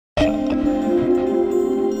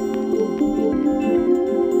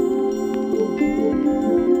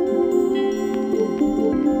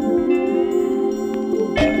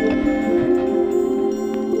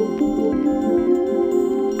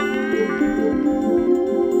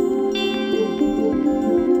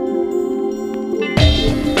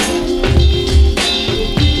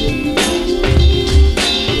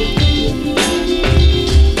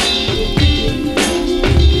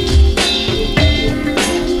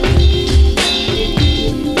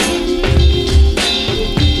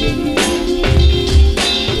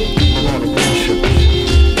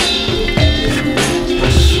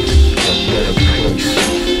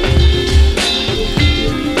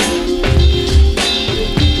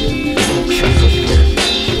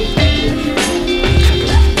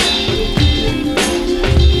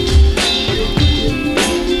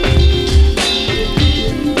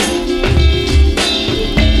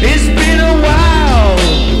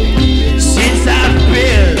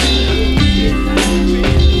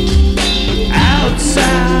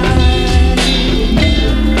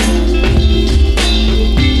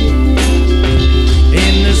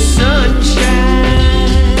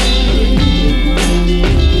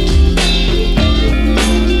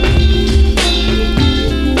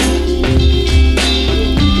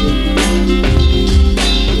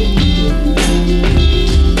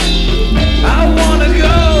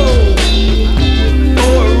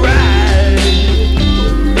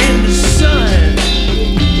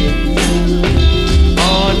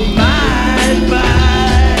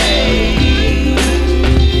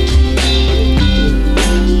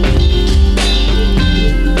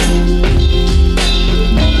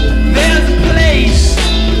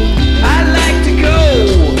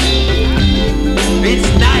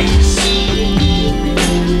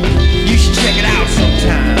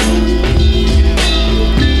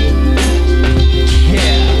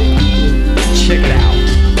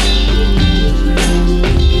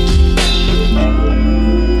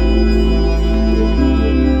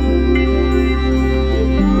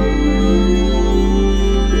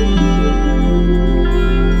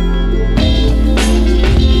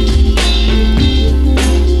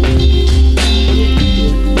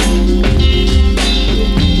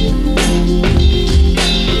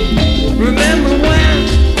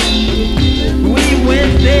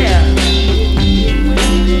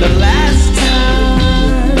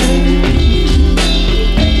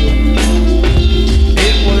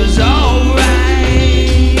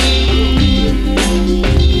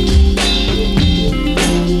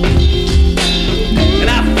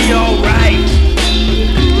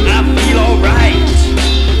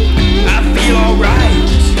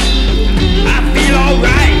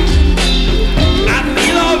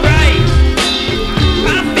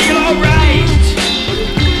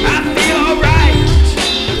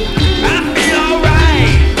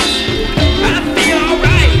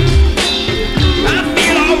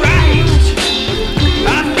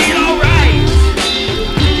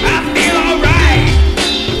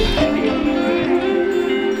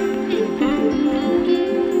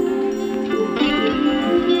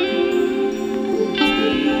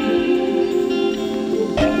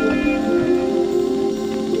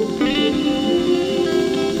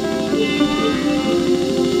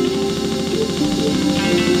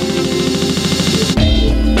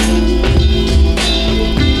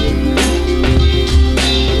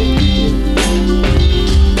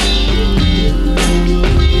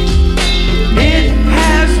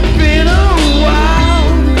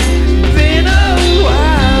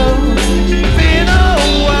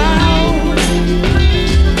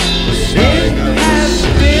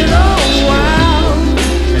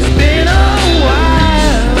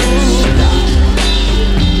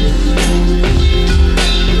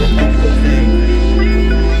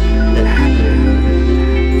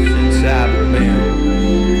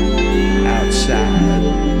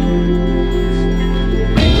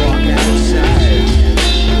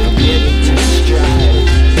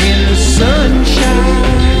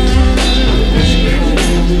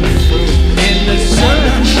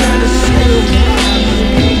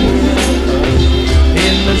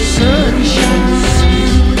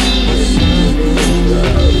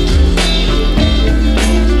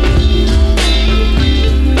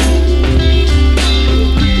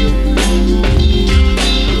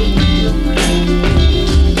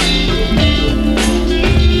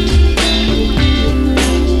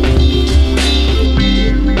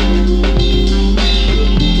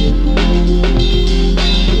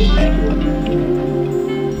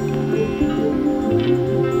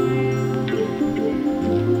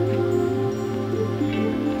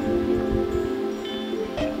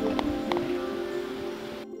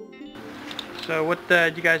So what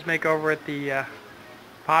did you guys make over at the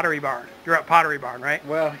Pottery Barn? You're at Pottery Barn, right?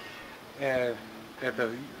 Well, at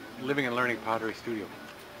the Living and Learning Pottery Studio.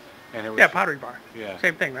 And it was, yeah, Pottery Barn. Yeah.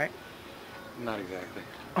 Same thing, right? Not exactly.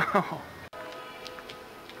 Oh.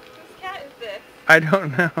 Whose cat is this? I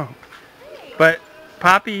don't know. Hey. But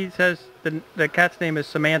Poppy says the cat's name is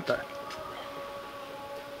Samantha.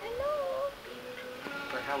 Hello.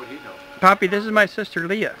 But how would he know? Poppy, this is my sister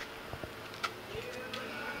Leah.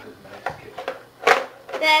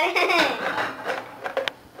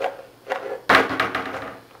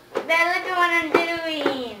 Dad, look at what I'm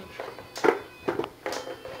doing.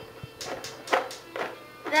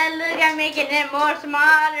 Dad, look, I'm making it more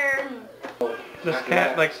smarter. This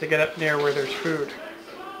cat likes to get up near where there's food.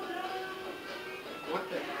 What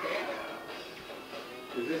the heck?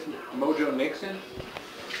 Is this Mojo Nixon?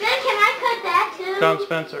 Dad, can I cut that too? Tom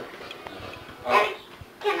Spencer. Dad,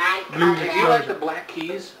 can I cut Blues Do that? you like the Black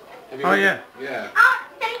Keys? Have you Oh, heard yeah. of- Yeah. Oh,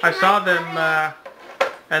 Dad, I can saw cut them it?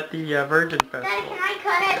 at the Virgin Dad, Festival. can I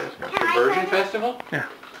cut it? Can I Virgin cut it? Festival? Yeah.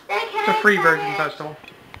 Dad, can It's a I free cut Virgin it? Festival.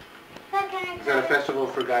 Dad, can I Is that a cut it? festival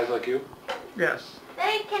for guys like you? Yes.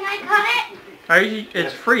 Dad, can I cut it?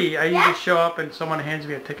 It's free. I usually Yes. show up and someone hands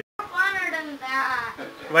me a ticket. Funner than that.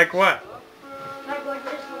 Like what? Like we're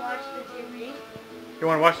just watch the TV. You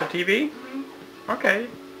want to watch the TV? Okay.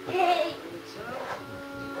 Hey.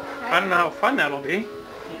 I don't know how fun that'll be.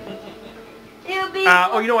 It'll be.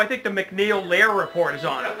 Oh, you know, I think the McNeil-Lair report is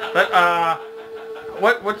on it. But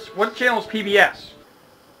what channel is PBS?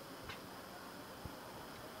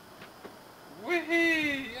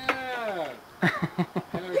 Whee! Yeah!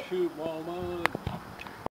 Parachute Walmart.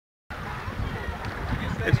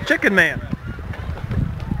 It's Chicken Man.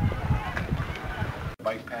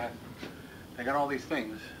 Bike path. They got all these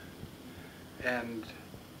things. And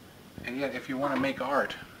yet if you want to make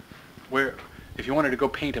art, if you wanted to go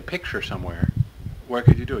paint a picture somewhere, where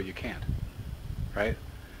could you do it? You can't. Right?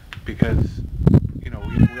 Because, you know,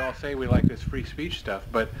 we all say we like this free speech stuff,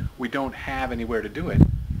 but we don't have anywhere to do it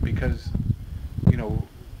because, you know,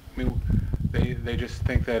 I mean, they just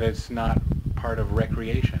think that it's not part of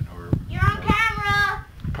recreation or You're on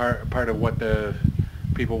camera. part of what the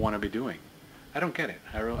people want to be doing. I don't get it.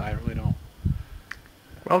 I really don't.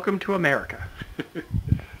 Welcome to America.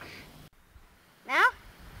 Now?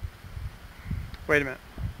 Wait a minute.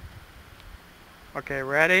 Okay,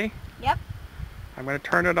 ready? Yep. I'm going to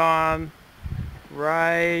turn it on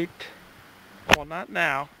right, well, not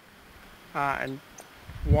now. And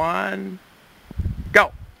 1,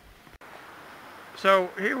 go. So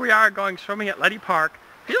here we are going swimming at Letty Park.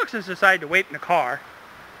 Felix has decided to wait in the car,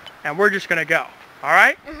 and we're just going to go. All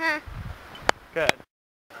right? Uh-huh. Good.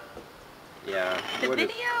 Yeah.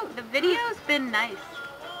 The video's been nice.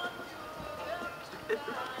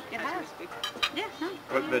 It has. Yeah, no.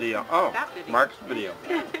 What video? Oh, That video. Mark's video.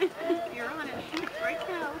 You're on it right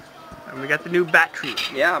now. And we got the new battery.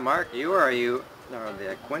 Yeah, Mark, you are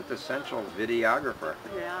the quintessential videographer.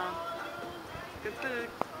 Yeah. Good food.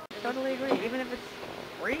 Totally agree. Even if it's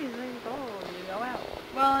freezing cold, you go out.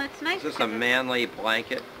 Well, it's nice. Is this a manly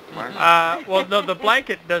blanket, Mark? Well, no, the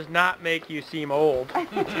blanket does not make you seem old. You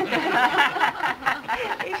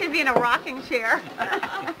should be in a rocking chair.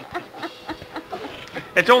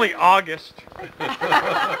 It's only August.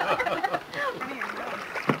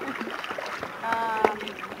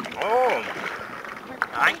 Oh,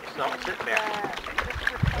 nice. Don't sit there.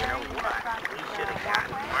 You know what? We should have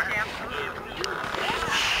gotten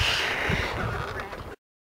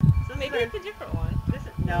So maybe it's a different one.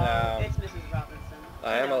 No, it's Mrs. Robinson.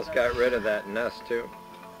 I almost got rid of that nest, too.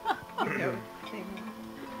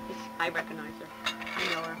 I recognize her. I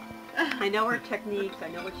know her. I know her techniques. I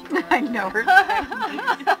know what she does. I know her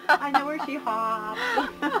techniques. I know where she hops.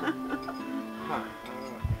 Huh.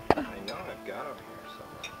 I know I've got him here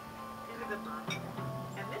somewhere. She's a good mom.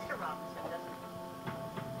 And Mr. Robinson doesn't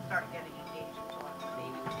start getting engaged until after the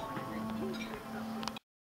baby was born. And then he shoots up.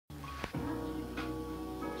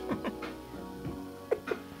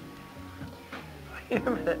 Wait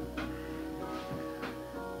a minute.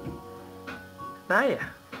 Naya.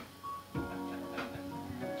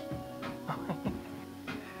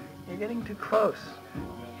 You're getting too close.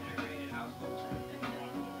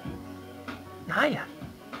 Naya.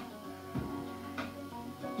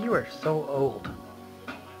 You are so old.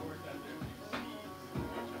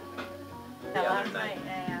 That last night,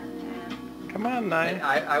 yeah. Come on, Naya.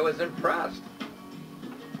 I was impressed.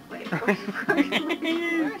 Wait,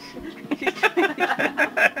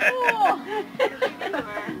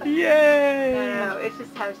 Yay! no, it's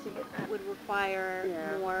just how she would require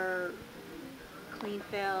more clean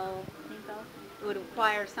fill. Clean fill? it would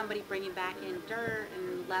require somebody bringing back in dirt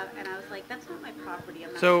and I was like, that's not my property.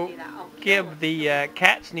 I'm not So, going to do that. I'll kill Gib, it. the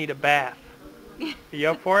cats need a bath. You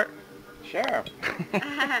up for it? Sure.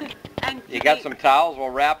 And You got some towels, we'll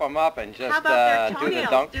wrap them up and how just about their do toenails?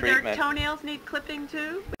 the dunk Do treatment. their toenails need clipping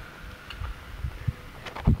too?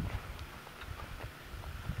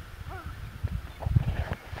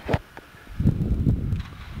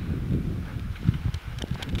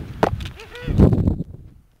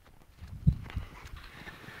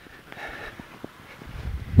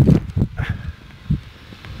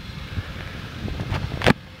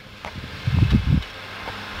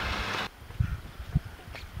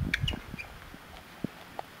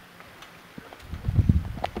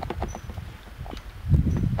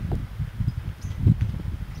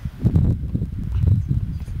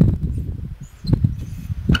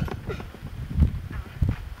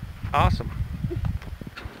 Awesome.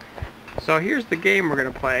 So here's the game we're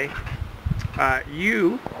going to play.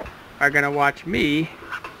 You are going to watch me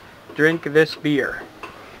drink this beer.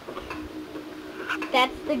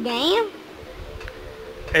 That's the game?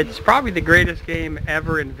 It's probably the greatest game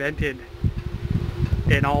ever invented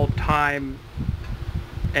in all time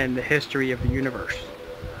and the history of the universe.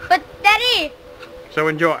 But Daddy, So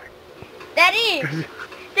enjoy. Daddy,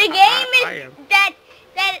 the game I is am.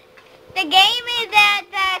 the game is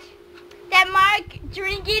that Mark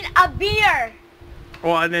drinking a beer.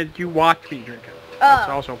 Well, and then you watch me drink it. That's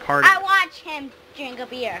Oh. also part of I it. watch him drink a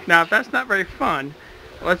beer. Now, if that's not very fun,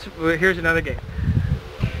 here's another game.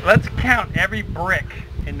 Let's count every brick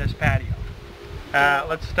in this patio.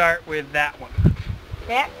 Let's start with that one.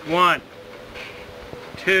 There. 1,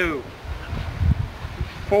 2,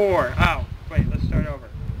 4. Oh, wait, let's start over.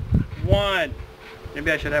 1.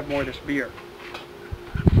 Maybe I should have more of this beer.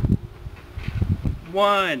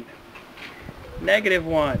 1.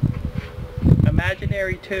 -1.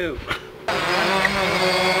 Imaginary 2.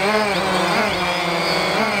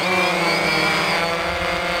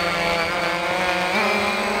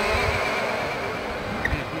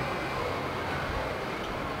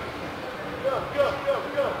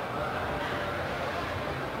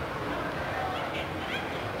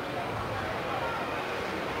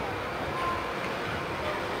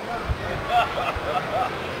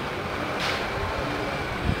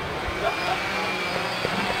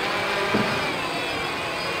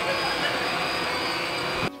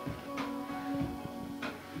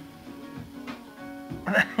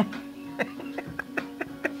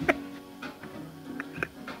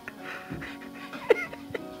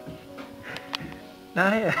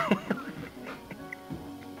 Naya.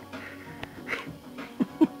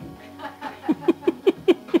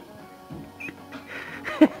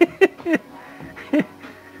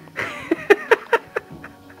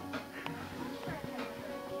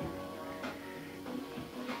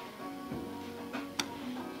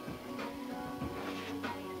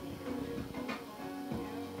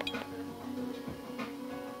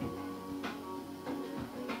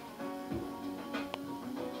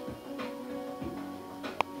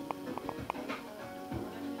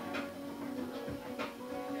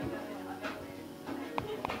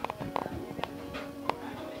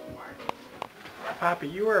 Poppy,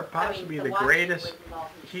 you are possibly the greatest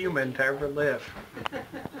human to ever live.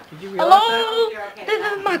 Did you realize Hello, that?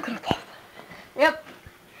 this is Michael. Yep.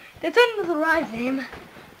 It's under the right name.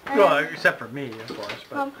 Well, except for me, of course.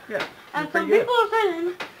 But yeah, you're And pretty some good. people are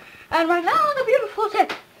sitting, and right now the beautiful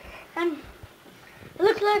set. And it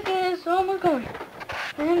looks like it's almost going.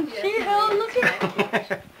 And see how it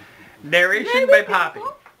looks? Narration by Poppy.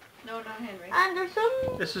 No, not Henry. And there's some,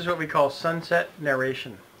 This is what we call sunset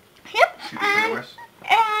narration. yep, See the and canoeists?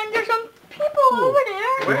 there's some people over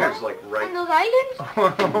there. Canoeists, like, right. And those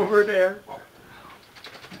islands. Over there.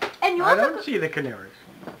 And you I also, don't see the canaries.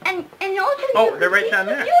 and you also Oh, they're right down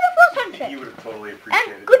there. beautiful sunset. He would have totally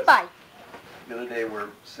appreciated And this. goodbye. The other day we're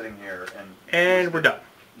sitting here and... And we're done.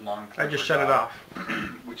 Long I just Clifford shut it dial, off.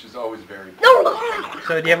 Which is always very...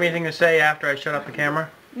 So do you have anything to say after I shut off the camera?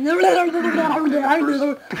 They took out the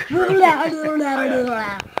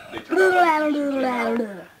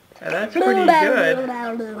Yeah, that's pretty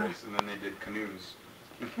good. place and then they did canoes.